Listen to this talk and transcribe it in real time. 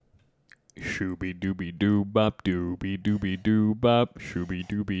Shooby dooby doo bop, dooby dooby doo bop, shooby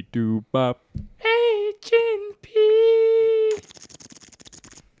dooby doo bop. H&P.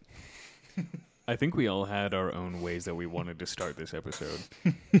 I think we all had our own ways that we wanted to start this episode.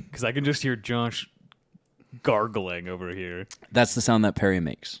 Because I can just hear Josh gargling over here. That's the sound that Perry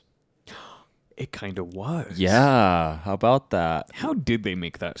makes. It kind of was. Yeah, how about that? How did they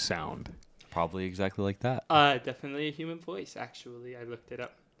make that sound? Probably exactly like that. Definitely a human voice, actually. I looked it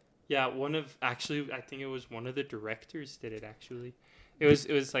up. Yeah, I think it was one of the directors did it, actually. It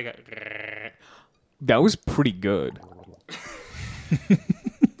was like a... That was pretty good.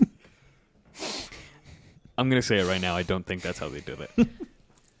 I'm going to say it right now. I don't think that's how they did it.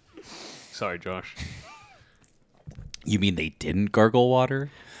 Sorry, Josh. You mean they didn't gargle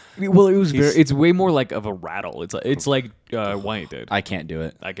water? Well, it was it's way more like of a rattle. It's like Wyatt did. I can't do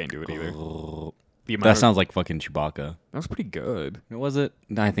it. I can't do it either. That sounds like fucking Chewbacca. That was pretty good. Was it?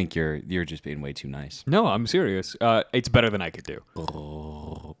 I think you're just being way too nice. No, I'm serious. It's better than I could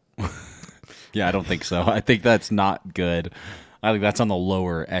do. Yeah, I don't think so. I think that's not good. I think that's on the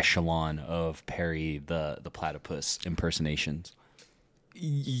lower echelon of Perry the platypus impersonations.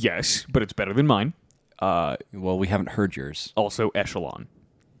 Yes, but it's better than mine. Well, we haven't heard yours. Also, echelon.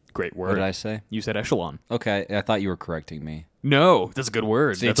 Great word. What did I say? You said echelon. Okay, I thought you were correcting me. No, that's a good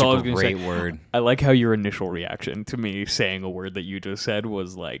word. It's That's all I was a going to say. great word. I like how your initial reaction to me saying a word that you just said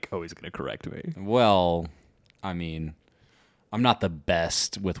was like, oh, he's going to correct me. Well, I mean, I'm not the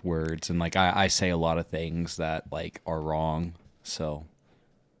best with words, and like I say a lot of things that like are wrong. So,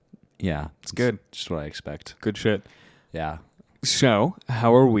 yeah, It's good. Just what I expect. Good shit. Yeah, So,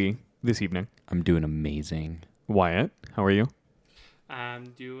 how are we this evening? I'm doing amazing. Wyatt, how are you? I'm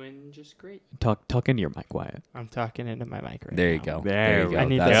doing just great. Talk into your mic, Wyatt. I'm talking into my mic right There now. you go. There you we go. I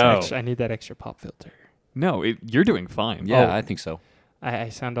need That's that go. extra, I need that extra pop filter. No, you're doing fine. Yeah, Oh, I think so. I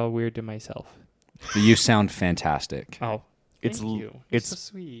sound all weird to myself. You sound fantastic. Oh, It's thank l- you. it's- so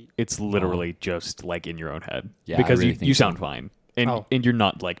sweet. it's literally just like in your own head. Yeah, because I really think you so. sound fine. And Oh. and you're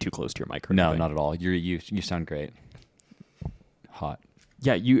not like too close to your mic or No, anything. not at all. You sound great. Hot.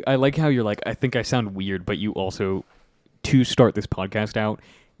 Yeah, I like how you're like, I think I sound weird, but you also, to start this podcast out,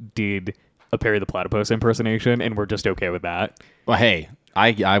 did a Perry the Platypus impersonation, and we're just okay with that. Well, hey,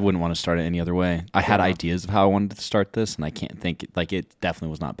 I wouldn't want to start it any other way. I had Yeah. ideas of how I wanted to start this, and I can't think like it definitely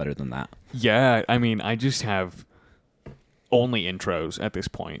was not better than that. Yeah, I mean, I just have only intros at this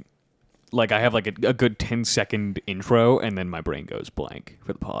point. Like, I have like a good 10-second intro, and then my brain goes blank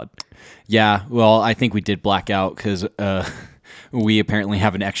for the pod. Yeah, well, I think we did black out because we apparently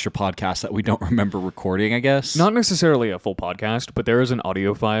have an extra podcast that we don't remember recording, I guess. Not necessarily a full podcast, but there is an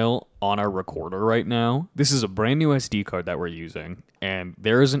audio file on our recorder right now. This is a brand new SD card that we're using, and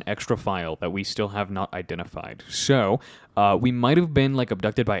there is an extra file that we still have not identified. So, we might have been like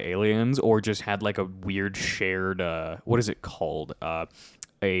abducted by aliens or just had like a weird shared, what is it called?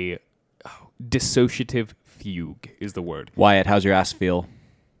 A dissociative fugue is the word. Wyatt, how's your ass feel?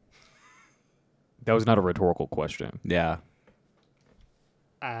 That was not a rhetorical question. Yeah.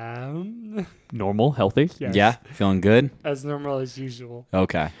 Normal, healthy? Yes. Yeah? Feeling good? As normal as usual.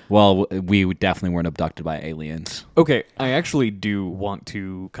 Okay. Well, we definitely weren't abducted by aliens. Okay, I actually do want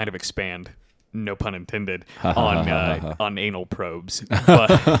to kind of expand, no pun intended, on anal probes,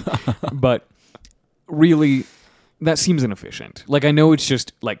 but really, that seems inefficient. Like, I know it's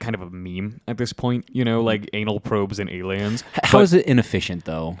just like kind of a meme at this point, you know, like anal probes and aliens. How But is it inefficient,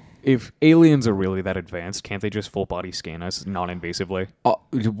 though? if aliens are really that advanced, can't they just full body scan us non-invasively?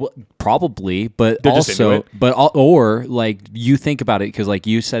 Probably, but They're just into also, it. or like you think about it because, like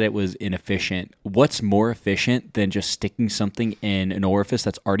you said, it was inefficient. What's more efficient than just sticking something in an orifice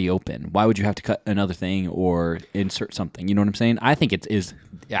that's already open? Why would you have to cut another thing or insert something? You know what I'm saying? I think it is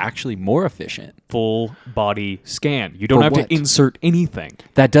actually more efficient. Full body scan. You don't For have what? to insert anything.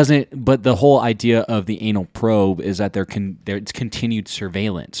 That doesn't. But the whole idea of the anal probe is that it's continued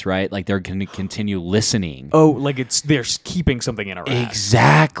surveillance, right? Like they're going to continue listening. Oh, like they're keeping something in our ass.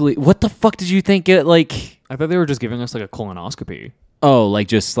 Exactly. What the fuck did you think? I thought they were just giving us like a colonoscopy. Oh, like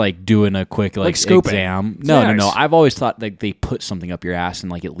just like doing a quick Like scoping. exam. No. Yes. I've always thought like they put something up your ass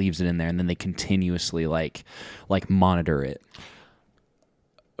and like it leaves it in there, and then they continuously like monitor it.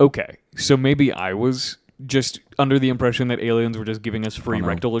 Okay, so maybe I was just under the impression that aliens were just giving us free Oh, no.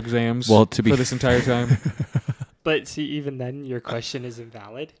 rectal exams Well, to be for this entire time. But see, even then, your question is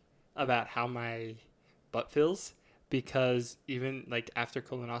invalid about how my butt feels because even like after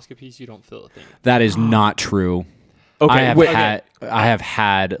colonoscopies, you don't feel a thing. That is not true. I have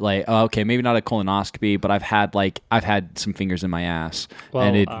had like okay, maybe not a colonoscopy, but I've had some fingers in my ass, Well,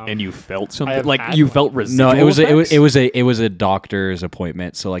 and you felt something have like had you one. felt residual no, it effects? was a doctor's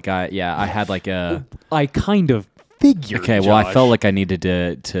appointment. So like I had like a I kind of figured. okay. Well, I Josh. felt like I needed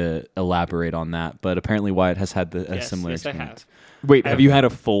to elaborate on that, but apparently Wyatt has had a yes, similar yes, I experience. have. Wait, have you had a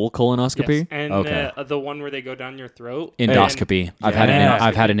full colonoscopy? Yes. And Okay. the one where they go down your throat. Endoscopy. I've had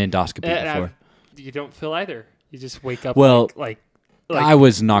an endoscopy And before. you don't feel either. You just wake up. Well, like I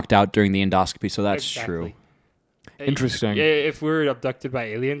was knocked out during the endoscopy, so that's exactly. true. Interesting. If we were abducted by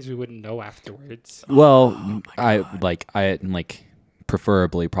aliens, we wouldn't know afterwards. Well, I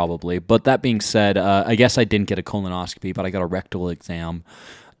preferably probably. But that being said, I guess I didn't get a colonoscopy, but I got a rectal exam.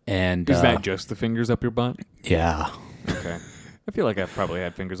 And Is that just the fingers up your butt? yeah. Okay. I feel like I've probably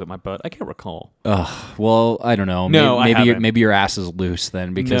had fingers up my butt. I can't recall. Well, I don't know. No, I haven't. maybe your ass is loose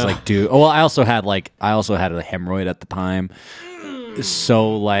then because No. like dude. Well, I also had a hemorrhoid at the time.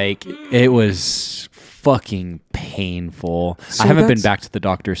 So like it was fucking painful. So I haven't been that's- back to the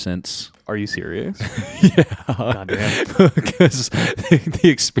doctor since. Are you serious? Yeah. God damn. Because the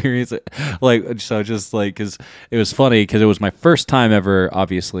experience, because it was funny because it was my first time ever,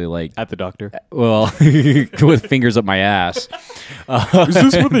 obviously, like, At the doctor. well, with fingers up my ass. Is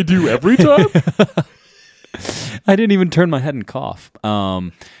this what they do every time? I didn't even turn my head and cough.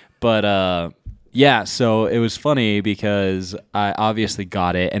 Yeah, so it was funny because I obviously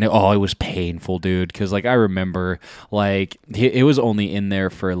got it, and it was painful, dude. Because like I remember, like it was only in there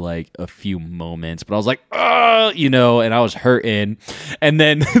for like a few moments, but I was like, and I was hurting, and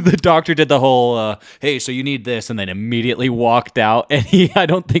then the doctor did the whole, hey, so you need this, and then immediately walked out, and I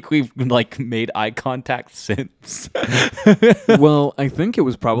don't think we've like made eye contact since. Well, I think it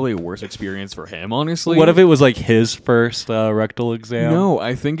was probably a worse experience for him, honestly. What if it was like his first rectal exam? No,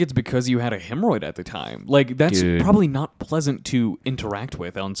 I think it's because you had a hemorrhoid at the time. Like, that's Dude. probably not pleasant to interact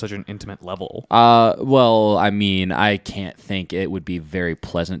with on such an intimate level. Well, I mean, I can't think it would be very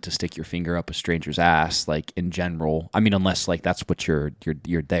pleasant to stick your finger up a stranger's ass, like in general. I mean, unless like that's what you're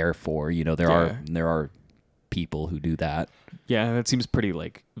there for. You know, there are people who do that. Yeah, that seems pretty,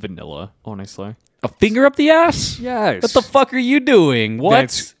 like, vanilla, honestly. A finger up the ass? Yes. What the fuck are you doing? What?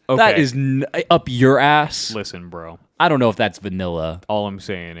 That's- okay. That is up your ass? Listen, bro. I don't know if that's vanilla. All I'm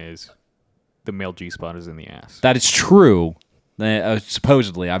saying is the male G-spot is in the ass. That is true.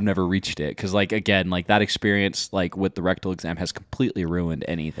 Supposedly, I've never reached it because, like, again, like that experience, like with the rectal exam, has completely ruined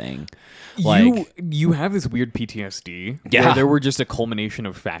anything. Like, you have this weird PTSD. Yeah. Where there were just a culmination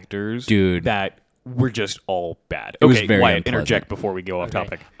of factors, Dude. that were just all bad. It was Okay, very Wyatt, unpleasant. interject before we go off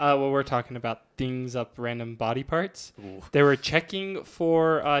topic. Well, we're talking about things up random body parts. They were checking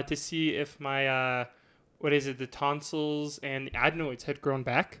for to see if my the tonsils and the adenoids had grown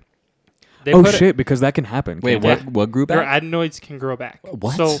back. They Oh put shit! Because that can happen. wait, can't it? what group? Their adenoids can grow back.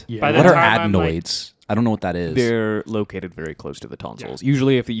 What? So Yeah. by the What are time I'm, like, adenoids? I don't know what that is. They're located very close to the tonsils.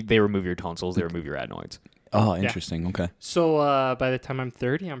 Usually, if they remove your tonsils, they remove your adenoids. Oh, interesting. Okay. So by the time I'm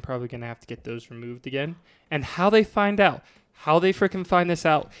 30, I'm probably going to have to get those removed again. And how they freaking find this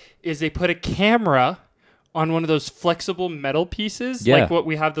out is they put a camera on one of those flexible metal pieces, Yeah. like what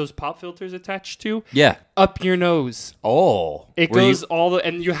we have those pop filters attached to, Yeah. up your nose. Oh. It goes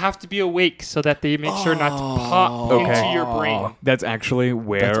and you have to be awake so that they make sure not to pop into your brain. That's actually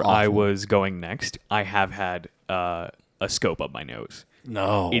where That's I awful. was going next. I have had a scope up my nose.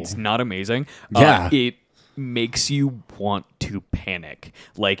 No. It's not amazing. Yeah. It makes you want to panic.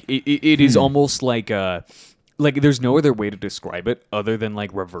 Like it is almost like there's no other way to describe it other than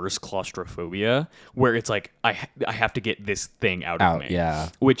like reverse claustrophobia, where it's like I have to get this thing out of me. Yeah.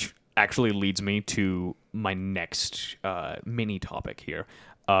 Which actually leads me to my next mini topic here: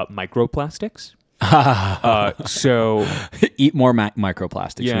 microplastics. So Eat more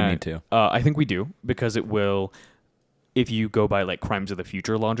microplastics. yeah, We need to. I think we do, because it will. If you go by like Crimes of the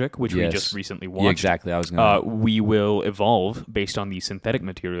Future logic, which we Yes. just recently watched, Yeah, exactly. I was gonna. we will evolve based on the synthetic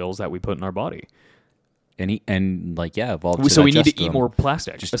materials that we put in our body. Evolve. So we need to digest eat them. more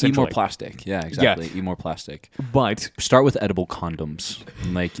plastic. Just eat essentially. more plastic. Yeah, exactly. Eat more plastic. But Start with edible condoms.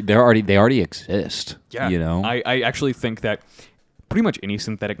 Like they already exist. yeah, You know. I actually think that pretty much any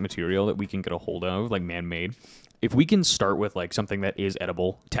synthetic material that we can get a hold of, like man-made, if we can start with like something that is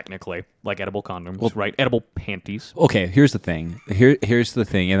edible, technically, like edible condoms, right? Edible panties. Okay, here's the thing. Here's the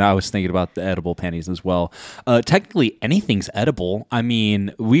thing, and I was thinking about the edible panties as well. Technically, anything's edible. I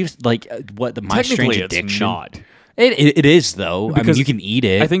mean, we've like My Strange Technically, it's Addiction. not. It is though. I mean, Because you can eat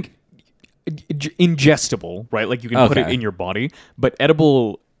it. I think ingestible, right? Like you can put it Okay. in your body, but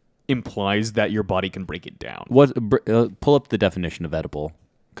edible implies that your body can break it down. Pull up the definition of edible.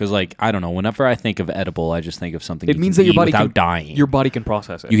 Because, like, I don't know. Whenever I think of edible, I just think of something It you means can that your eat body without can, dying. Your body can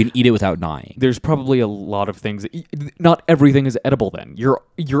process it. You can eat it without dying. There's probably a lot of things. Not everything is edible. Then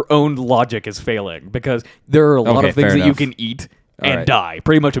your own logic is failing because there are a lot Okay, of things fair that you enough. can eat All and right. die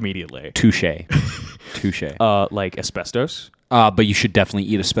pretty much immediately. Touche. Touche. Like asbestos. But you should definitely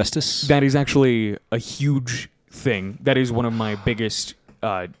eat asbestos. That is actually a huge thing. That is one of my biggest,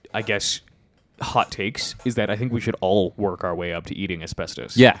 I guess, hot takes. Is that I think we should all work our way up to eating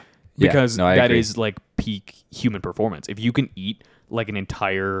asbestos. Yeah. Because No, I that agree. is like peak human performance. If you can eat like an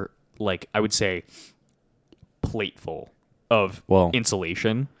entire, like I would say, plateful of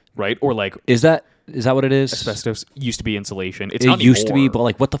insulation, right? Or like Is that what it is? asbestos used to be insulation. It's It not used to be, anymore. but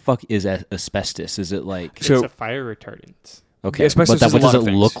like, what the fuck is asbestos? Is it like So- It's a fire retardant. okay? asbestos But is a what does lot it of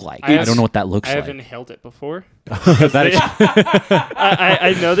things. look like? I I don't know what that looks I like. have inhaled it before. That is-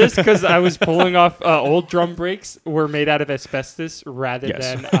 I know this because I was pulling off old drum brakes were made out of asbestos rather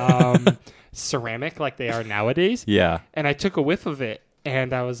Yes. than ceramic like they are nowadays. yeah. And I took a whiff of it,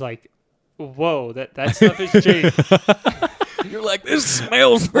 and I was like, "Whoa, that stuff is changed." You're like, this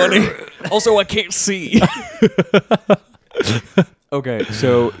smells funny. Also, I can't see. Okay,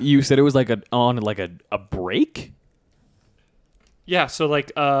 so you said it was like a brake? Yeah, so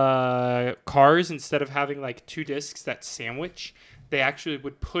like cars, instead of having like two discs that sandwich, they actually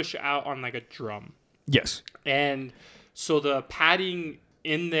would push out on like a drum. Yes. And so the padding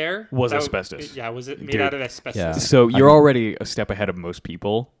in there Was that asbestos. Yeah, was it made Dude. out of asbestos? Yeah. So you're already a step ahead of most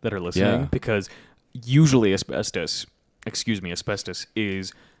people that are listening Yeah. because usually asbestos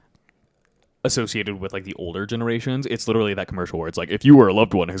is associated with like the older generations. It's literally that commercial where it's like, if you or a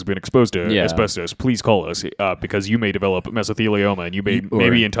loved one has been exposed to Yeah. asbestos, please call us because you may develop mesothelioma and you may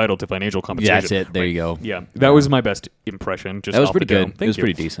be entitled to financial compensation. That's it. There you go. Yeah, that was my best impression. Just That was off pretty the dome. good. Thank It was you.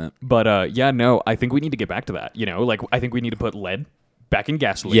 pretty decent. But yeah, no, I think we need to get back to that. You know, like I think we need to put lead back in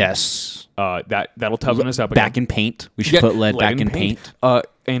gasoline. Yes. That'll toughen us up Back again. in paint. We should put lead back in paint.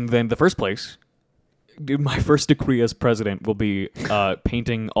 And then the first place, dude, my first decree as president will be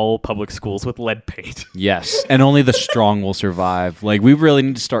painting all public schools with lead paint. Yes, and only the strong will survive. Like, we really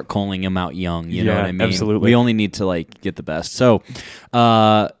need to start calling them out young. You know Yeah, what I mean? absolutely. We only need to like get the best. So,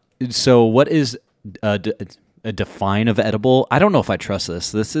 what is a define of edible? I don't know if I trust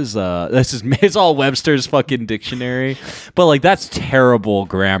this. This is it's all Webster's fucking dictionary, but like that's terrible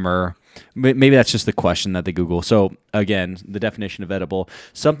grammar. Maybe that's just the question that they Google. So again, the definition of edible: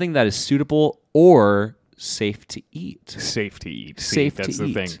 something that is suitable or safe to eat. Safe to eat. See, Safe that's to the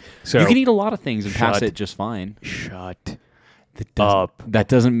eat. thing. So You can eat a lot of things and pass Shut it just fine. shut Up. That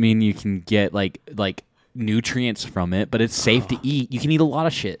doesn't mean you can get like nutrients from it, but it's safe to eat. You can eat a lot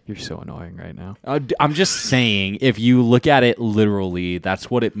of shit. You're so annoying right now. I'm just saying, if you look at it literally, that's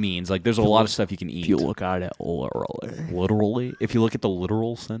what it means. Like, there's a lot of stuff you can eat. look at it literally. Literally, if you look at the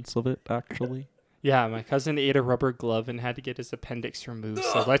literal sense of it, actually. Yeah, my cousin ate a rubber glove and had to get his appendix removed.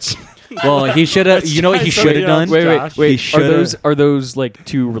 So let's. Well, he should have. You know what he try should have something done? else, Josh. Wait. He Are shoulda- those like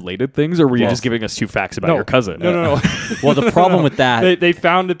two related things, or were you Well, just giving us two facts about your cousin? No. Well, the problem with that. They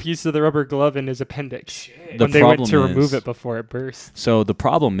found a piece of the rubber glove in his appendix The when they went to problem remove is- it before it burst. So the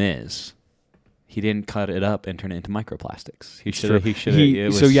problem is, he didn't cut it up and turn it into microplastics. He should have. He should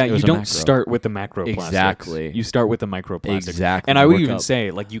have. So yeah, you don't start with the macroplastics. Exactly. You start with the microplastics. Exactly. And I would Work even up.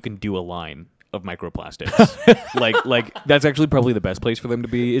 say like you can do a line of microplastics. like that's actually probably the best place for them to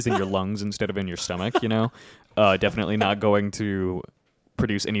be is in your lungs instead of in your stomach, you know? Definitely not going to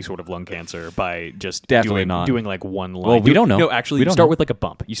produce any sort of lung cancer by just Definitely not. doing like one line. Well, we don't know. No, actually, We you don't start know. with like a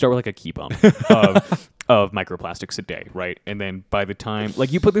bump. You start with like a key bump of microplastics a day, right? And then by the time,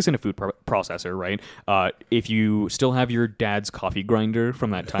 like you put this in a food processor, right? If you still have your dad's coffee grinder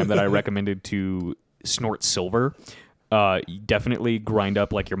from that time that I recommended to snort silver, you definitely grind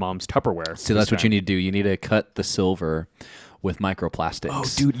up like your mom's Tupperware. So that's what you need to do. You need to cut the silver with microplastics. Oh,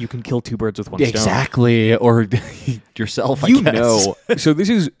 dude, you can kill two birds with one stone. Exactly. Or yourself, I You guess. know. So this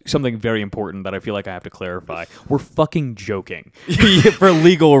is something very important that I feel like I have to clarify. We're fucking joking. For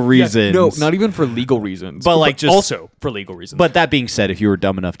legal reasons. No, not even for legal reasons. But, like, just- also for legal reasons. But that being said, if you were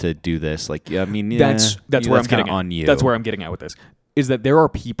dumb enough to do this, like, yeah, I mean, yeah, that's where I'm kinda getting at. on you. That's where I'm getting at with this. Is that there are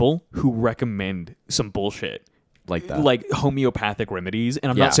people who recommend some bullshit. like that. Like homeopathic remedies,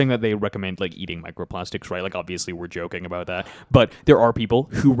 and I'm Yeah. not saying that they recommend like eating microplastics, right? Like obviously we're joking about that, but there are people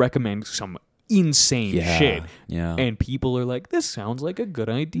who recommend some insane Yeah, shit, yeah. and people are like, "This sounds like a good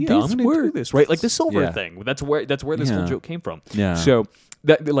idea. This I'm gonna do works." this, right?" Like the silver Yeah. thing. That's where this whole Yeah. joke came from. Yeah. So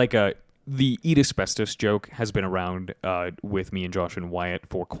that like the eat asbestos joke has been around with me and Josh and Wyatt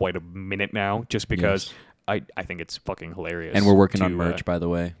for quite a minute now, just because. Yes. I think it's fucking hilarious. And we're working on to, merch, by the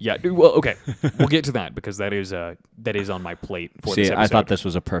way. Yeah, well, okay. We'll get to that because that is on my plate for this See, episode. I thought this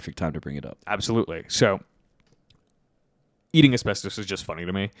was a perfect time to bring it up. Absolutely. So, eating asbestos is just funny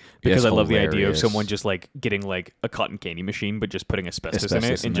to me because It's I love the idea of hilarious. someone just like getting like a cotton candy machine, but just putting asbestos in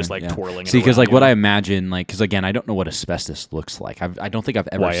it and just like twirling it. See, because around, like what I imagine, like, because again, I don't know what asbestos looks like. I don't think I've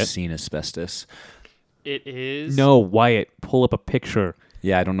ever Wyatt? seen asbestos. It is. No, Wyatt, pull up a picture.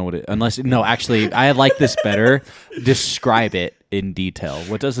 Yeah, I don't know what it. No, actually, I like this better. Describe it in detail.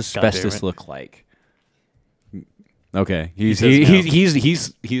 What does asbestos it. look like? Okay, he's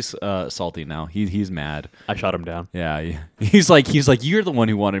salty now. He's mad. I shot him down. Yeah, he's like you're the one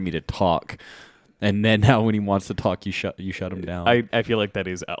who wanted me to talk, and then now when he wants to talk, you shut him down. I feel like that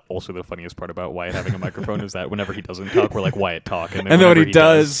is also the funniest part about Wyatt having a microphone is that whenever he doesn't talk, we're like, Wyatt, talk. and then when whenever he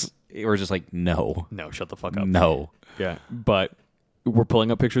does, we're just like, no, shut the fuck up. no. Yeah, but we're pulling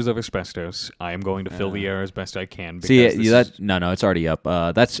up pictures of asbestos. I am going to fill the air as best I can. Because See, this is- no, it's already up.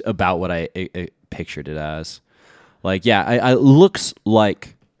 That's about what I pictured it as. Like, yeah, it looks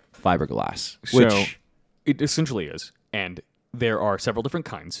like fiberglass, So which it essentially is. And there are several different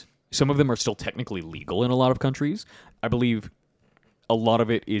kinds. Some of them are still technically legal in a lot of countries. I believe a lot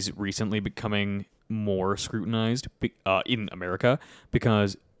of it is recently becoming more scrutinized in America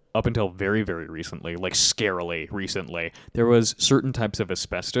because up until very, very recently, like scarily recently, there was certain types of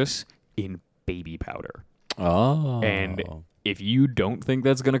asbestos in baby powder. And if you don't think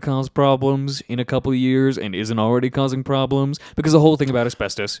that's going to cause problems in a couple of years and isn't already causing problems, because the whole thing about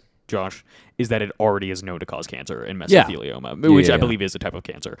asbestos, Josh, is that it already is known to cause cancer and mesothelioma, which I believe is a type of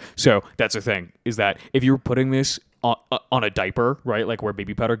cancer. So that's the thing, is that if you're putting this on a diaper, right, like where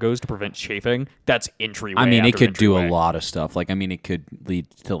baby powder goes to prevent chafing, that's entryway. I mean, it after could do a entryway. lot of stuff. Like, I mean, it could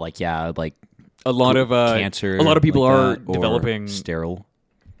lead to like A lot of cancer. A lot of people like are that, or developing sterility.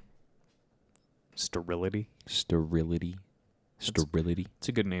 sterility. It's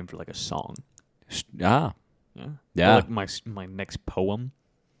a good name for like a song. Yeah. Or like my next poem.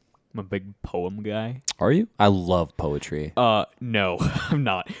 I'm a big poem guy. Are you? I love poetry. No, I'm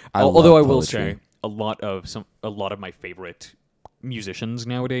not. I Although I love will poetry. say a lot of my favorite musicians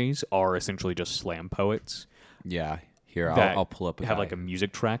nowadays are essentially just slam poets Yeah. Here, that I'll pull up a have guy. like a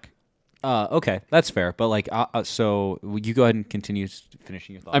music track. Okay, that's fair. But like, so you go ahead and continue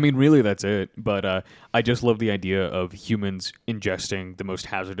finishing your thought. I mean, really, that's it. But I just love the idea of humans ingesting the most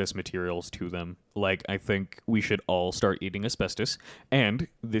hazardous materials to them. Like, I think we should all start eating asbestos. And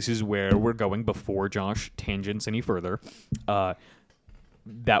this is where we're going before Josh tangents any further.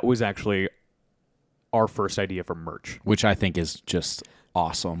 That was actually our first idea for merch. which I think is just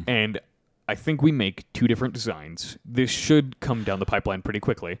awesome. And I think we make 2 different designs. This should come down the pipeline pretty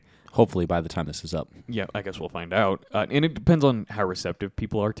quickly. Hopefully, by the time this is up. Yeah, I guess we'll find out. And it depends on how receptive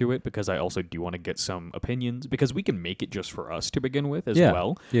people are to it, because I also do want to get some opinions, because we can make it just for us to begin with as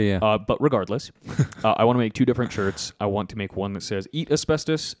well. Yeah. But regardless, I want to make 2 different shirts. I want to make one that says eat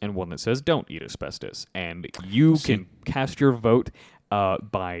asbestos and one that says don't eat asbestos. And you can cast your vote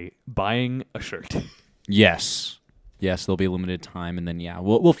by buying a shirt. Yes, there'll be a limited time, and then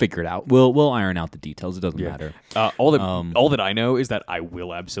we'll figure it out. We'll iron out the details. It doesn't matter. All that I know is that I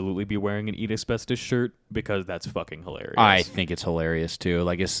will absolutely be wearing an eat asbestos shirt because that's fucking hilarious. I think it's hilarious too.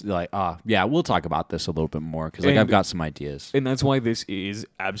 Like, it's like, we'll talk about this a little bit more because like I've got some ideas. And that's why this is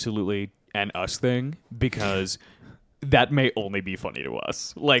absolutely an us thing, because that may only be funny to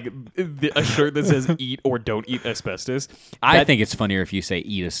us. Like, a shirt that says eat or don't eat asbestos. I think it's funnier if you say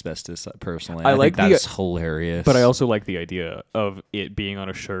eat asbestos, personally. I think like that's hilarious. But I also like the idea of it being on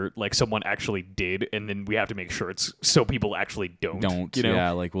a shirt, like someone actually did, and then we have to make shirts so people actually don't. You know?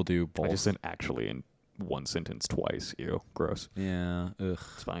 Yeah, like we'll do both. I just said actually in one sentence twice. Ew, gross. Yeah, ugh.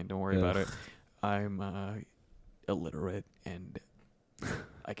 It's fine. Don't worry about it. I'm illiterate and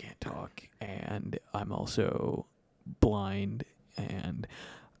I can't talk, and I'm also blind and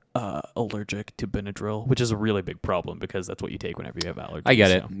allergic to Benadryl, which is a really big problem because that's what you take whenever you have allergies. I get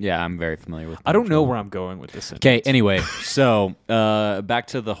it. so. Yeah, I'm very familiar with. I don't know where I'm going with this sentence. Okay. Anyway, so back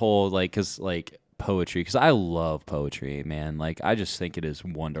to the whole because poetry, because I love poetry, man. Like, I just think it is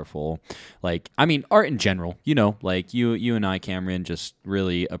wonderful. Like, I mean, art in general. You know, like you and I, Cameron, just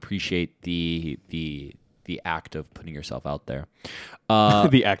really appreciate the act of putting yourself out there.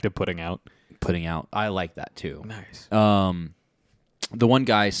 The act of putting out. I like that too. Nice. The one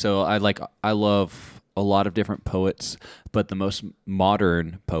guy, so I love a lot of different poets, but the most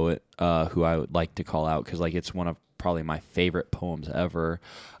modern poet who I would like to call out, because like it's one of probably my favorite poems ever,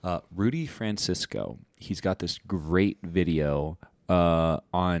 Rudy Francisco. He's got this great video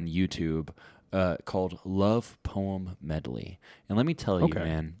on YouTube called Love Poem Medley. And let me tell you,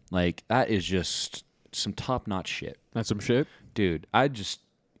 man, like that is just some top-notch shit. That's some shit. Dude, I just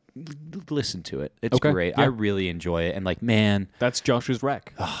listen to it. It's Okay, great. yeah. I really enjoy it. And like, man, That's Josh's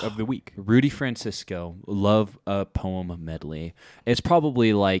rec of the week. Rudy Francisco, love a poem medley. It's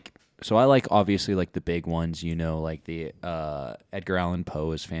probably like, so I like obviously like the big ones, you know, like the Edgar Allan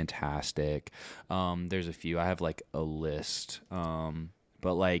Poe is fantastic. There's a few. I have like a list.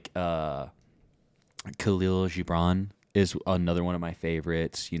 But like Khalil Gibran is another one of my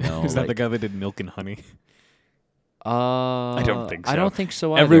favorites, you know. Is that like, the guy that did Milk and Honey? I don't think so. I don't think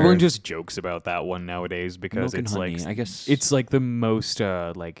so either. Everyone just jokes about that one nowadays because Milk and it's Honey, like I guess it's like the most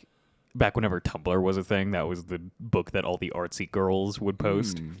like back whenever Tumblr was a thing. That was the book that all the artsy girls would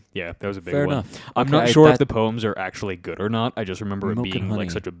post. Yeah, that was a big fair one. enough. I'm Okay, not sure if that- the poems are actually good or not. I just remember it Milk and being like Honey.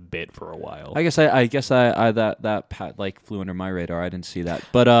 such a bit for a while. I guess that pat like flew under my radar. I didn't see that,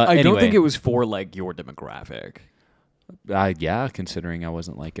 but I anyway, don't think it was for like your demographic. Yeah, considering I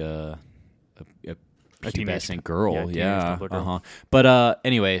wasn't like a teenage pubescent girl, teenage yeah, Tumblr girl. But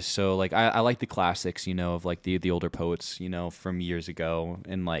anyway, so like I like the classics, you know, of like the older poets, you know, from years ago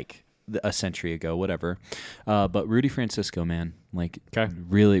and like a century ago, whatever. But Rudy Francisco, man, like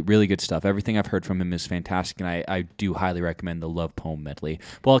really, really good stuff. Everything I've heard from him is fantastic, and I do highly recommend the Love Poem Medley.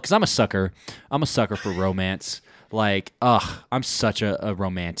 Well, because I'm a sucker for romance. Like, I'm such a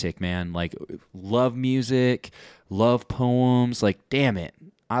romantic, man. Like, love music, love poems. Like, damn it,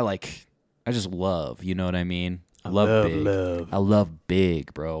 I just love. You know what I mean? I love big. I love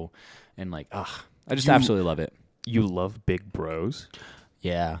big, bro. And like, I just absolutely love it. You love big bros.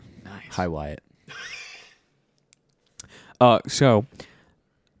 Yeah. Nice. Hi, Wyatt. So,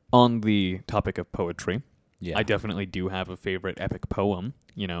 on the topic of poetry, Yeah. I definitely do have a favorite epic poem.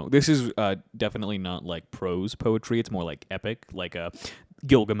 You know, this is definitely not like prose poetry. It's more like epic, like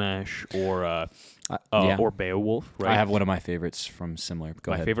Gilgamesh or yeah. or Beowulf. Right. I have one of my favorites from similar.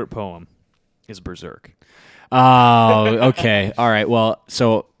 Go my ahead. favorite poem is Berserk. Oh, okay. All right. Well,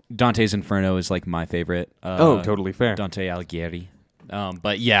 so Dante's Inferno is like my favorite. Totally fair. Dante Alighieri.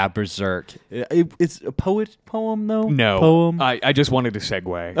 But yeah, Berserk. It's a poem though. No, poem. I just wanted to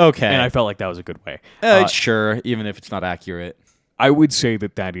segue. Okay. And I felt like that was a good way. Sure, even if it's not accurate. I would say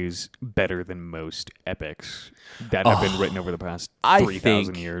that is better than most epics that have been written over the past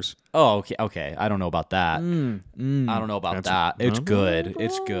 3,000 years. Oh, okay. I don't know about that. I don't know about that. It's no. good.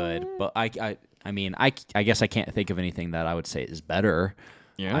 It's good. But I mean, I guess I can't think of anything that I would say is better.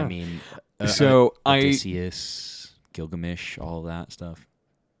 Yeah. I mean, So Odysseus, Gilgamesh, all that stuff.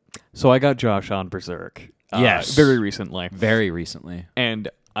 So I got Josh on Berserk. Yes. Very recently. Very recently. And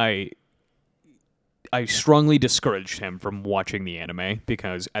I strongly discouraged him from watching the anime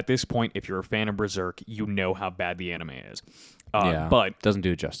because at this point, if you're a fan of Berserk, you know how bad the anime is. But doesn't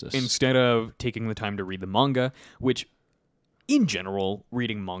do it justice. instead of taking the time to read the manga, which in general,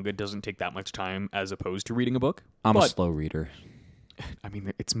 reading manga doesn't take that much time as opposed to reading a book. I'm a But, slow reader. I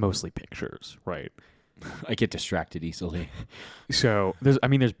mean, it's mostly pictures, right? I get distracted easily. So there's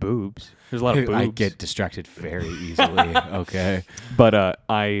boobs. There's a lot of boobs. I get distracted very easily. Okay. But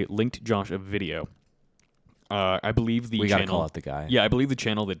I linked Josh a video. I believe the We channel. gotta call out the guy. Yeah, I believe the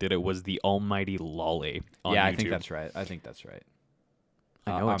channel that did it was the Almighty Lolly on Yeah, YouTube. I think that's right.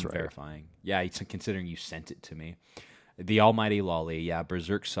 I know that's I'm right. verifying. Yeah, considering you sent it to me. The Almighty Lolly. Yeah,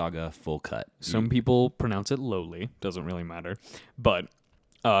 Berserk Saga full cut. Some people pronounce it lowly. Doesn't really matter. But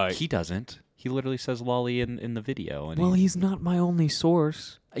He doesn't. He literally says lolly in the video. And he's not my only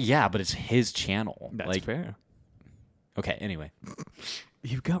source. yeah, but it's his channel. That's fair. Okay, anyway.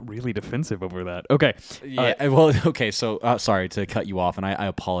 You got really defensive over that. Okay. Yeah, well, okay, so sorry to cut you off, and I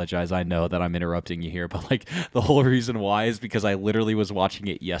apologize. I know that I'm interrupting you here, but like the whole reason why is because I literally was watching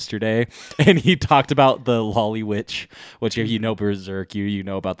it yesterday, and he talked about the Lolly Witch, which you know Berserk, you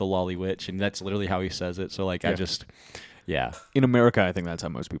know about the Lolly Witch, and that's literally how he says it. So like, Yeah. In America, I think that's how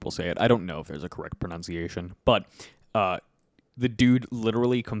most people say it. I don't know if there's a correct pronunciation, but the dude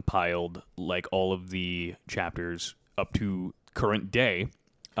literally compiled like all of the chapters up to current day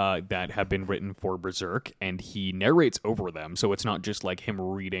that have been written for Berserk, and he narrates over them. So it's not just like him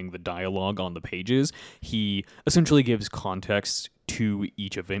reading the dialogue on the pages. He essentially gives context to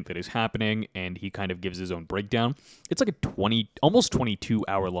each event that is happening, and he kind of gives his own breakdown. It's like a almost 22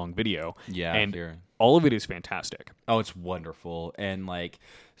 hour long video. Yeah, and here. all of it is fantastic. Oh, it's wonderful. And like,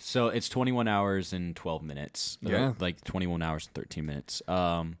 so it's 21 hours and 12 minutes. Yeah. Like 21 hours and 13 minutes.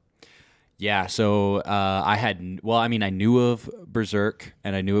 Yeah, so I knew of Berserk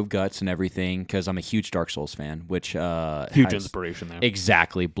and I knew of Guts and everything because I'm a huge Dark Souls fan, which Huge inspiration there.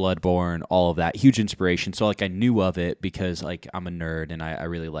 Exactly, Bloodborne, all of that, huge inspiration. So like I knew of it because like I'm a nerd and I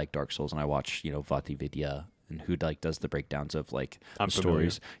really like Dark Souls and I watch Vati Vidya and who like does the breakdowns of like I'm the familiar.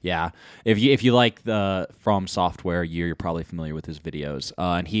 stories. Yeah, if you like the From Software, you're probably familiar with his videos.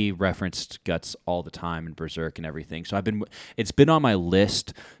 And he referenced Guts all the time in Berserk and everything. So it's been on my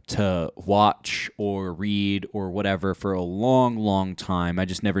list to watch or read or whatever for a long time. I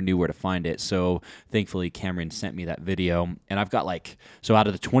just never knew where to find it. So thankfully Cameron sent me that video, and I've got out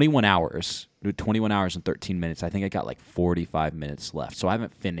of the 21 hours and 13 minutes, I think I got like 45 minutes left. So I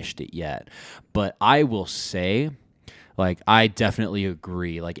haven't finished it yet. But I will say, like, I definitely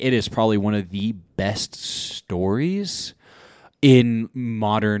agree. Like, it is probably one of the best stories in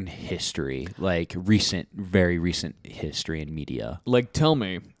modern history, like very recent history in media. Like, tell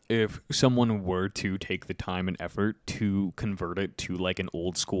me, if someone were to take the time and effort to convert it to like an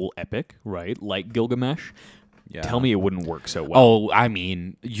old school epic, right? Like Gilgamesh, Yeah. tell me it wouldn't work so well. Oh, I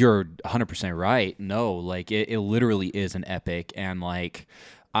mean, you're 100% right. No, like it literally is an epic, and like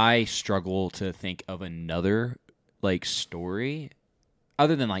I struggle to think of another like story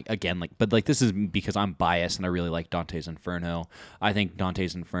other than like again like but like this is because I'm biased and I really like Dante's Inferno. I think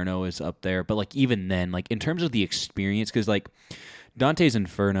Dante's Inferno is up there, but like even then, like in terms of the experience, because like Dante's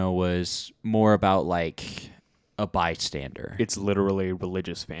Inferno was more about like a bystander. It's literally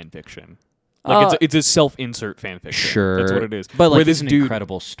religious fan fiction. Like it's a self-insert fan fiction. Sure, That's what it is. But like Where it's this an dude,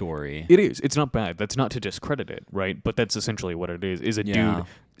 incredible story. it is. It's not bad. That's not to discredit it, right? But that's essentially what it is. Is a Yeah. dude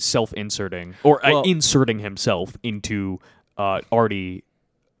self-inserting or Well- inserting himself into already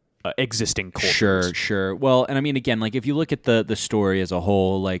existing cultures. Sure. Well, and I mean, again, like if you look at the story as a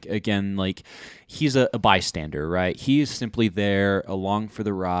whole, like again, like he's a bystander, right? He is simply there along for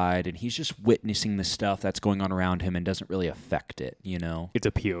the ride, and he's just witnessing the stuff that's going on around him and doesn't really affect it, you know? It's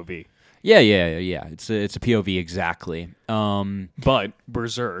a POV. Yeah. It's a POV exactly. But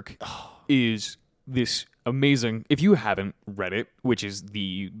Berserk is this amazing. If you haven't read it, which is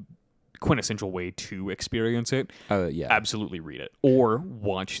the quintessential way to experience it, Yeah. absolutely read it. Or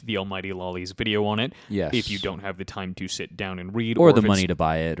watch the Almighty Lolly's video on it. Yes. If you don't have the time to sit down and read. Or if the it's- money to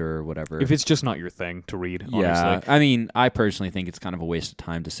buy it or whatever. If it's just not your thing to read, Yeah, honestly. I mean, I personally think it's kind of a waste of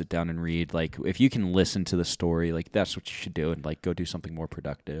time to sit down and read. Like, if you can listen to the story, like that's what you should do, and like go do something more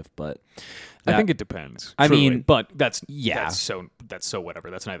productive. But I think it depends. I truly. mean, but that's yeah. that's so whatever.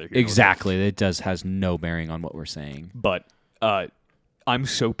 That's neither here nor there. exactly, it has no bearing on what we're saying. But I'm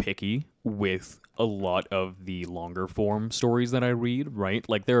so picky with a lot of the longer form stories that I read, right?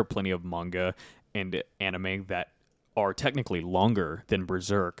 Like there are plenty of manga and anime that are technically longer than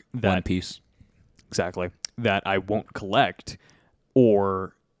Berserk that One Piece. exactly that I won't collect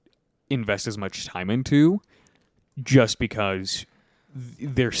or invest as much time into just because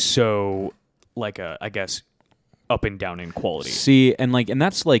they're so like I guess up and down in quality. See, and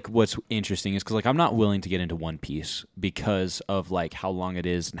that's like what's interesting is because like I'm not willing to get into One Piece because of like how long it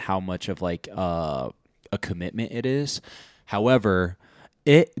is and how much of like a commitment it is. However,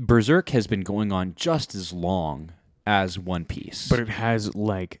 Berserk has been going on just as long as One Piece, But it has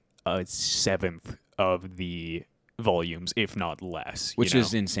like a seventh of the volumes, if not less. which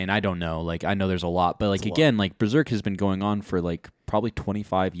is insane. I don't know. Like I know there's a lot, but like again, like Berserk has been going on for like probably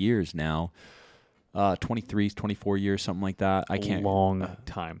 25 years now. 23, 24 years, something like that. I can't long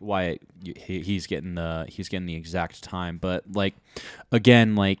time. why he's getting the exact time, but like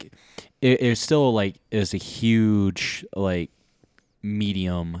again, like it's still like is a huge like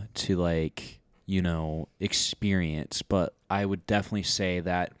medium to like experience, but I would definitely say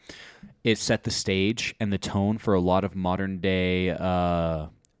that it set the stage and the tone for a lot of modern day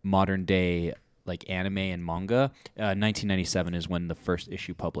like anime and manga. 1997 is when the first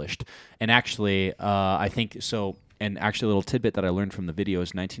issue published, and actually I think so. And actually, a little tidbit that I learned from the video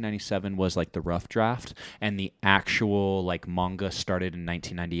is 1997 was like the rough draft, and the actual like manga started in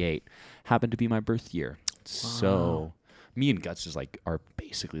 1998. Happened to be my birth year, so me and Guts are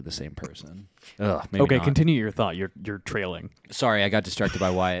basically the same person. Ugh, maybe Okay, not. continue your thought. You're trailing. Sorry, I got distracted by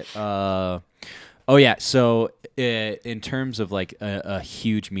Wyatt. Oh yeah, so in terms of like a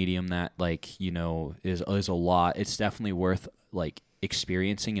huge medium that is a lot, it's definitely worth like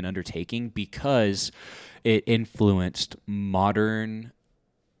experiencing and undertaking because it influenced modern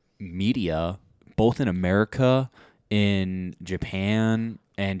media both in America, in Japan,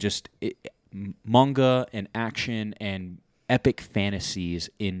 and just manga and action and epic fantasies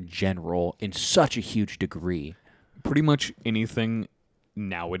in general in such a huge degree. Pretty much anything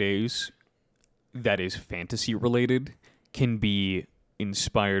nowadays that is fantasy related can be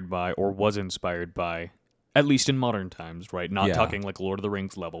inspired by or was inspired by, at least in modern times, right? Not Yeah. talking like Lord of the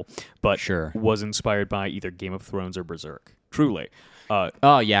Rings level, but Sure. was inspired by either Game of Thrones or Berserk. Truly.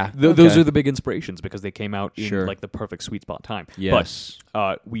 Oh yeah, Those are the big inspirations because they came out in Sure. like the perfect sweet spot time. Yes.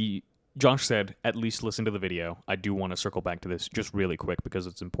 But we Josh said, at least listen to the video. I do want to circle back to this just really quick because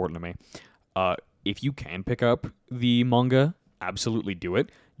it's important to me. If you can pick up the manga, absolutely do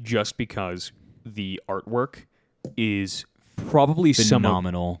it, just because the artwork is probably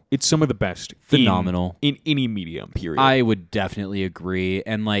phenomenal. It's some of the best. Phenomenal. In any medium, period. I would definitely agree.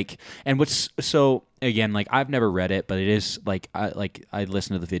 And what's so again, like I've never read it, but it is I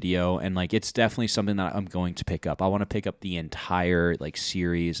listened to the video and like it's definitely something that I'm going to pick up. I want to pick up the entire like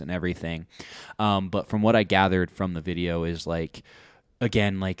series and everything. But from what I gathered from the video is like,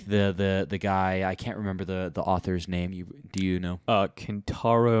 again, like the guy, I can't remember the author's name. Do you know?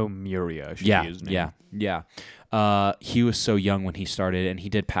 Kentaro Miura should be his name. Yeah. He was so young when he started, and he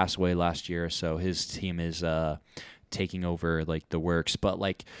did pass away last year, so his team is taking over like the works. But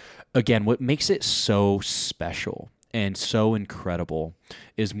like, again, what makes it so special and so incredible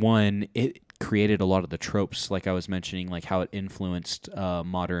is one, it created a lot of the tropes, like I was mentioning, like how it influenced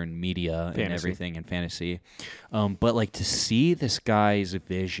modern media and everything and fantasy. But like to see this guy's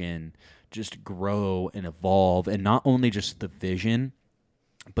vision just grow and evolve, and not only just the vision,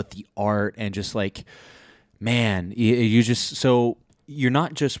 but the art and just like, man, you're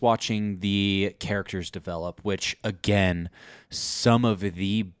not just watching the characters develop, which again, some of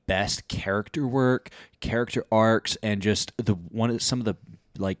the best character work, character arcs, and just some of the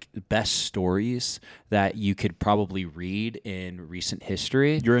like best stories that you could probably read in recent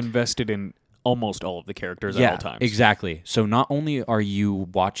history. You're invested in almost all of the characters at all times. Exactly. So not only are you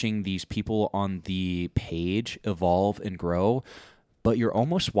watching these people on the page evolve and grow, but you're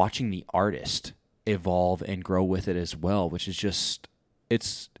almost watching the artist evolve and grow with it as well, which is just,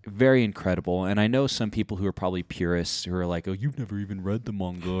 it's very incredible. And I know some people who are probably purists who are like, oh, you've never even read the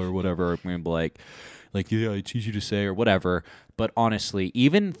manga or whatever. I'm going to be like, yeah, it's easy to say or whatever. But honestly,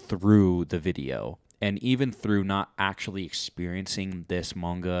 even through the video and even through not actually experiencing this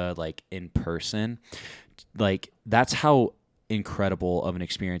manga like in person, like that's how incredible of an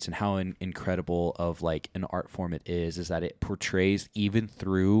experience and how incredible of like an art form it is that it portrays even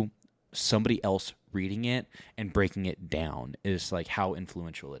through somebody else reading it and breaking it down, is like how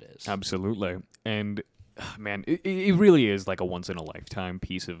influential it is. Absolutely. And man, it really is like a once in a lifetime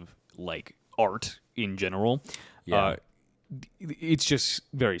piece of like art in general. Yeah. It's just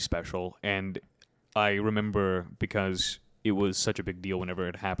very special. And I remember, because it was such a big deal whenever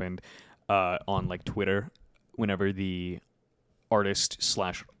it happened, on like Twitter, whenever the artist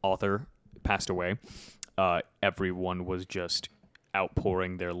 / author passed away, everyone was just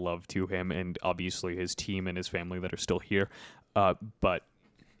outpouring their love to him, and obviously his team and his family that are still here. But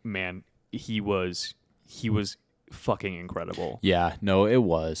man, he was fucking incredible. Yeah, no, it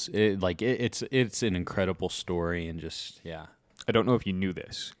was. It's an incredible story, and just, yeah. I don't know if you knew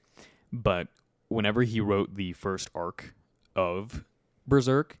this, but whenever he wrote the first arc of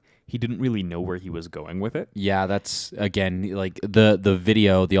Berserk, he didn't really know where he was going with it. Yeah, that's, again, like the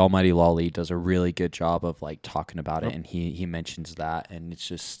video, the Almighty Lolly does a really good job of like talking about it, and he mentions that, and it's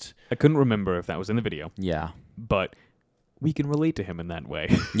just, I couldn't remember if that was in the video. Yeah. But we can relate to him in that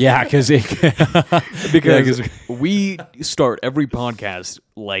way. Yeah, because we start every podcast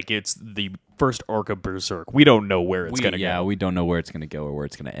like it's the first arc of Berserk. We don't know where it's going to go. Yeah, we don't know where it's going to go or where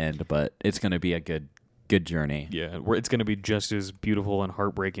it's going to end, but it's going to be a good journey. Yeah, it's going to be just as beautiful and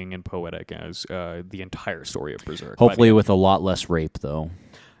heartbreaking and poetic as the entire story of Berserk. Hopefully with a lot less rape, though.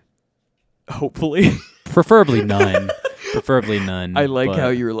 Hopefully. Preferably none. Preferably none. I like how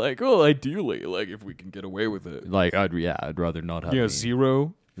you're like, oh, ideally, like if we can get away with it. Like, I'd rather not have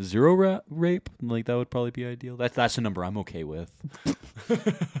zero rape. Like, that would probably be ideal. That's a number I'm okay with.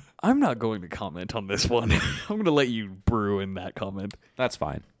 I'm not going to comment on this one. I'm going to let you brew in that comment. That's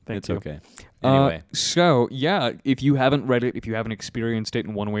fine. Thank you. It's okay. Anyway. So, yeah, if you haven't read it, if you haven't experienced it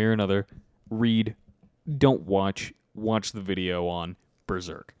in one way or another, read, don't watch the video on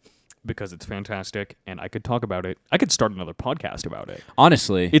Berserk, because it's fantastic, and I could talk about it. I could start another podcast about it.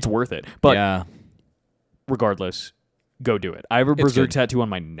 Honestly. It's worth it. But yeah. Regardless, go do it. I have a Berserk tattoo on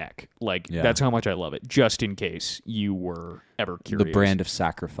my neck. Like, that's how much I love it, just in case you were ever curious. The brand of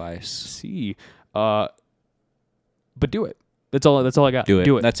sacrifice. See. But do it. That's all I got. Do it.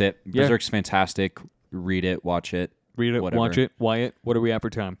 Do it. That's it. Yeah. Berserk's fantastic. Read it. Watch it. Read it. Whatever. Watch it. Wyatt, what are we at for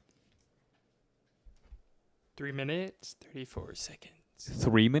time? 3 minutes, 34 seconds.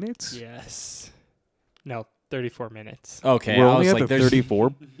 3 minutes? Yes. No, 34 minutes. Okay. We're I only was at like, the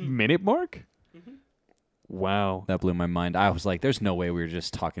 34-minute mark? Mm-hmm. Wow. That blew my mind. I was like, there's no way we were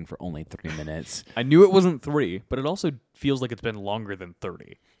just talking for only 3 minutes. I knew it wasn't 3, but it also feels like it's been longer than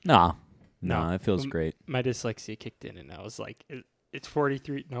 30. No, No. it feels great. My dyslexia kicked in, and I was like, It's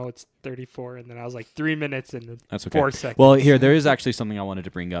 43. No, it's 34. And then I was like 3 minutes and That's okay. 4 seconds. Well, here, there is actually something I wanted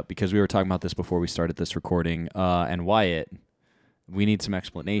to bring up because we were talking about this before we started this recording. And Wyatt, we need some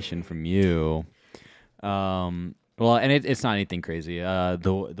explanation from you. Well, and it's not anything crazy.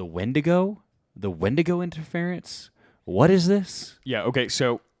 The Wendigo interference. What is this? Yeah, okay,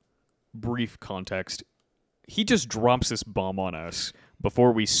 so brief context. He just drops this bomb on us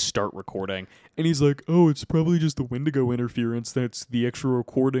before we start recording, and he's like, oh, it's probably just the Wendigo interference that's the extra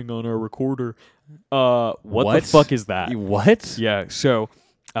recording on our recorder. What the fuck is that? What? Yeah, so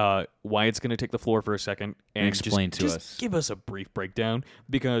Wyatt's going to take the floor for a second and explain to just us. Give us a brief breakdown,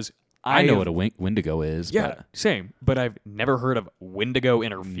 because I know what a Wendigo is. Yeah, but same, but I've never heard of Wendigo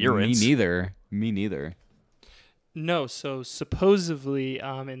interference. Me neither. No, so supposedly,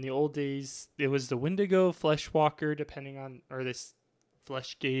 in the old days, it was the Wendigo, Fleshwalker, depending on, or this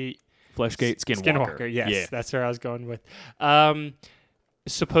Skinwalker. Skinwalker. Yes, Yeah. that's where I was going with.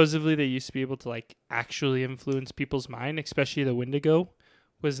 Supposedly, they used to be able to like actually influence people's mind, especially the Wendigo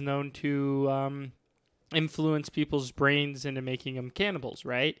was known to influence people's brains into making them cannibals,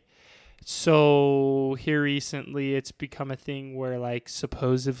 right? So here recently, it's become a thing where like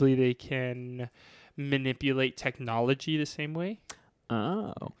supposedly they can manipulate technology the same way.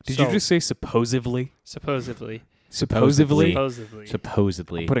 Oh. Did you just say supposedly? Supposedly. Supposedly?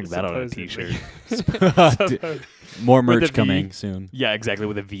 Supposedly. I'm putting that on a Supposedly. t-shirt. More With a merch V. coming soon. Yeah, exactly,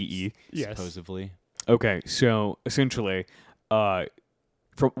 with a VE. Yes. Supposedly. Okay, so essentially,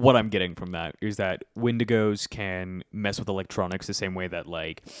 from what I'm getting from that is that Wendigos can mess with electronics the same way that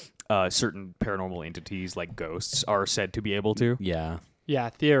like certain paranormal entities like ghosts are said to be able to. Yeah. Yeah,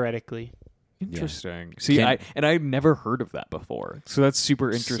 theoretically. Interesting. See, I've never heard of that before, so that's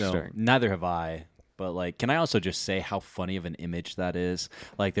super interesting. So, neither have I. But like, can I also just say how funny of an image that is?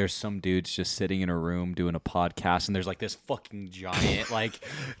 Like, there's some dudes just sitting in a room doing a podcast, and there's like this fucking giant, like,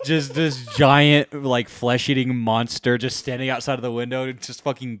 just this giant, like, flesh-eating monster just standing outside of the window, just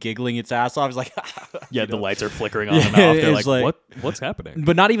fucking giggling its ass off. It's like, Yeah, the know? lights are flickering on Yeah, and off. They're it's like, what's happening?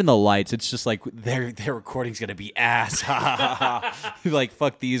 But not even the lights. It's just like their recording's gonna be ass. Like,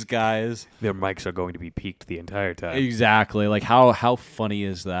 fuck these guys. Their mics are going to be peaked the entire time. Exactly. Like, how funny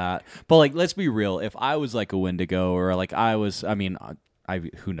is that? But like, let's be real. If I was like a Wendigo, or like I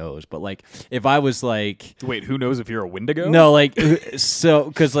who knows? But like, if I was like, Wait, who knows if you're a Wendigo? no, like, so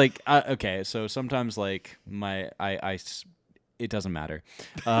because like, okay, so sometimes like it doesn't matter.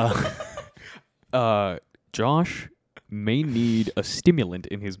 Josh may need a stimulant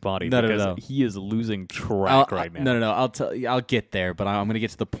in his body because he is losing track right now. No. I'll tell you. I'll get there, but I'm gonna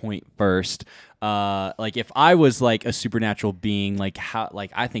get to the point first. Like if I was like a supernatural being, like how,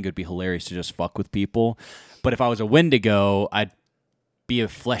 like I think it would be hilarious to just fuck with people. But if I was a Wendigo, I'd be a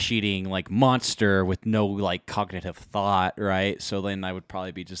flesh-eating like monster with no like cognitive thought, right? So then I would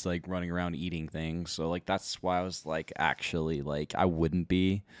probably be just like running around eating things. So like that's why I was like, actually, like I wouldn't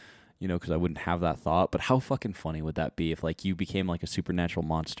be. You know, because I wouldn't have that thought. But how fucking funny would that be if, like, you became like a supernatural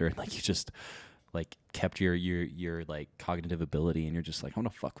monster and like you just like kept your like cognitive ability and you're just like, I'm gonna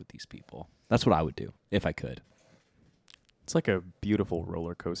fuck with these people. That's what I would do if I could. It's like a beautiful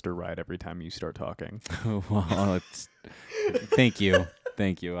roller coaster ride every time you start talking. Well, thank you.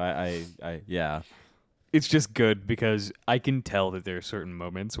 I yeah. It's just good because I can tell that there are certain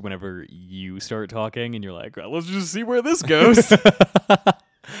moments whenever you start talking and you're like, well, let's just see where this goes.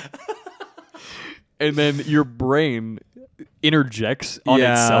 And then your brain interjects on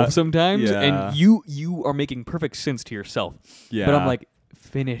itself sometimes, and you are making perfect sense to yourself. Yeah. But I'm like,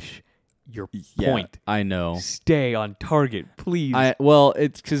 finish your point. I know. Stay on target, please. Well,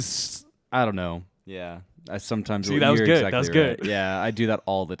 it's because I don't know. Yeah. I sometimes See, that was you're good. Exactly That was right. good. Yeah, I do that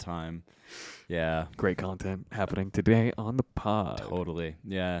all the time. Yeah. Great content happening today on the pod. Totally.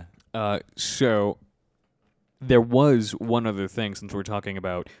 Yeah. So there was one other thing, since we're talking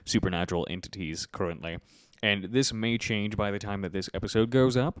about supernatural entities currently, and this may change by the time that this episode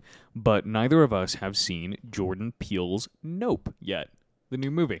goes up, but neither of us have seen Jordan Peele's Nope yet, the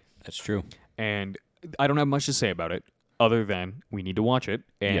new movie. That's true. And I don't have much to say about it, other than we need to watch it,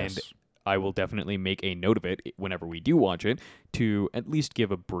 and Yes. I will definitely make a note of it whenever we do watch it to at least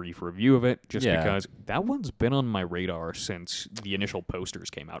give a brief review of it, just because that one's been on my radar since the initial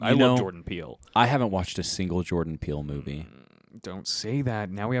posters came out. I love Jordan Peele. I haven't watched a single Jordan Peele movie. Don't say that.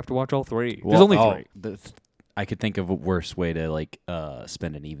 Now we have to watch all three. Well, There's only three. I could think of a worse way to like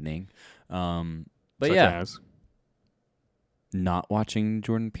spend an evening. But Such yeah, as? not watching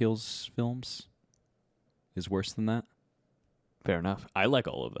Jordan Peele's films is worse than that. Fair enough. I like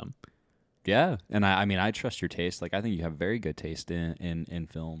all of them. Yeah, and I mean, I trust your taste. Like, I think you have very good taste in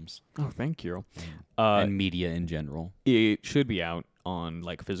films Oh, thank you. and media in general. It should be out on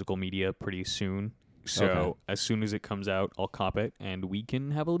like physical media pretty soon. So Okay. as soon as it comes out, I'll cop it, and we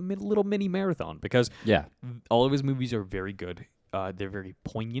can have a little mini marathon because Yeah, all of his movies are very good. They're very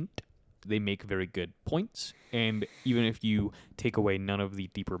poignant. They make very good points, and even if you take away none of the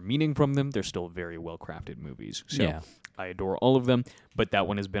deeper meaning from them, they're still very well crafted movies. So Yeah. I adore all of them, but that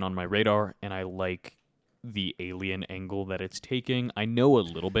one has been on my radar, and I like the alien angle that it's taking. I know a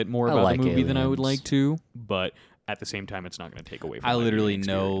little bit more I about like the movie than I would aliens. like to, but at the same time, it's not going to take away from I my literally viewing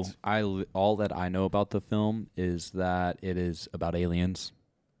know. experience. All that I know about the film is that it is about aliens.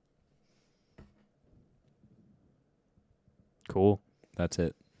 Cool. That's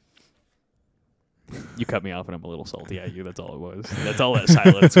it. You cut me off, and I'm a little salty at you. That's all it was. That's all that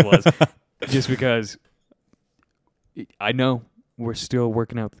silence was. Just because I know we're still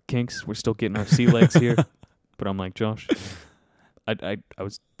working out the kinks. We're still getting our sea legs here. But I'm like, Josh, I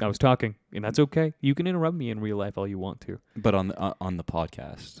was talking, and that's okay. You can interrupt me in real life all you want to. But on the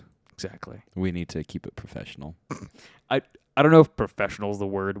podcast, Exactly. we need to keep it professional. I don't know if professional's the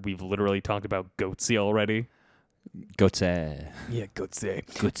word. We've literally talked about goatsy already. Goatse. Yeah, goatsy.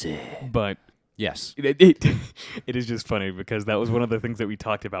 Goatse. But Yes. it is just funny because that was one of the things that we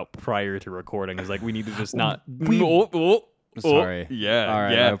talked about prior to recording. Is like we need to just not. Sorry. Yeah. All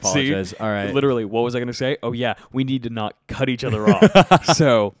right. Yeah. I apologize. See? All right. Literally, what was I going to say? Oh yeah, we need to not cut each other off.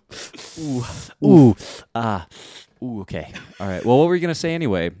 So, Ooh. Okay. All right. Well, what were you gonna say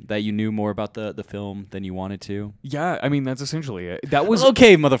anyway? That you knew more about the film than you wanted to? yeah, I mean that's essentially it. That was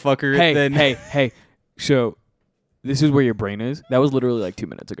Okay, motherfucker. Hey, then. hey. So, this is where your brain is. That was literally like 2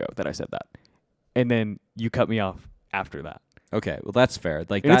 minutes ago that I said that, and then you cut me off after that. Okay. Well, that's fair.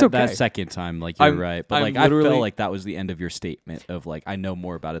 Like And it's that okay. second time, like you're I'm- right. But I'm like I literally- felt like that was the end of your statement of like I know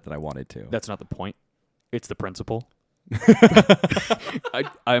more about it than I wanted to. That's not the point. It's the principle.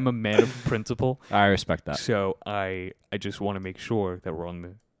 I'm a man of principle, I respect that. so I just want to make sure that we're on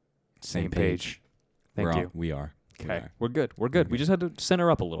the same page. Thank you. We are. We Okay, are. we're good. We're good. We just had to center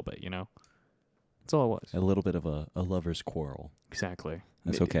up a little bit, you know. That's all it was. A little bit of a lover's quarrel. Exactly.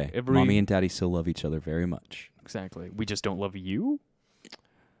 That's okay. Every- Mommy and Daddy still love each other very much. Exactly. We just don't love you.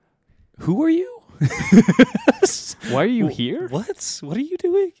 Who are you? Why are you here? What? What are you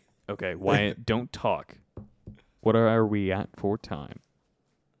doing? Okay, Wyatt, don't talk. What are we at for time?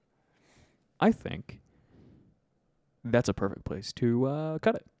 I think that's a perfect place to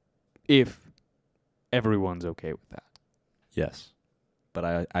cut it. If everyone's okay with that. Yes.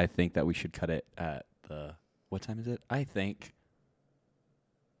 But I think that we should cut it at the... What time is it? I think...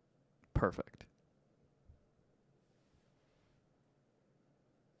 Perfect.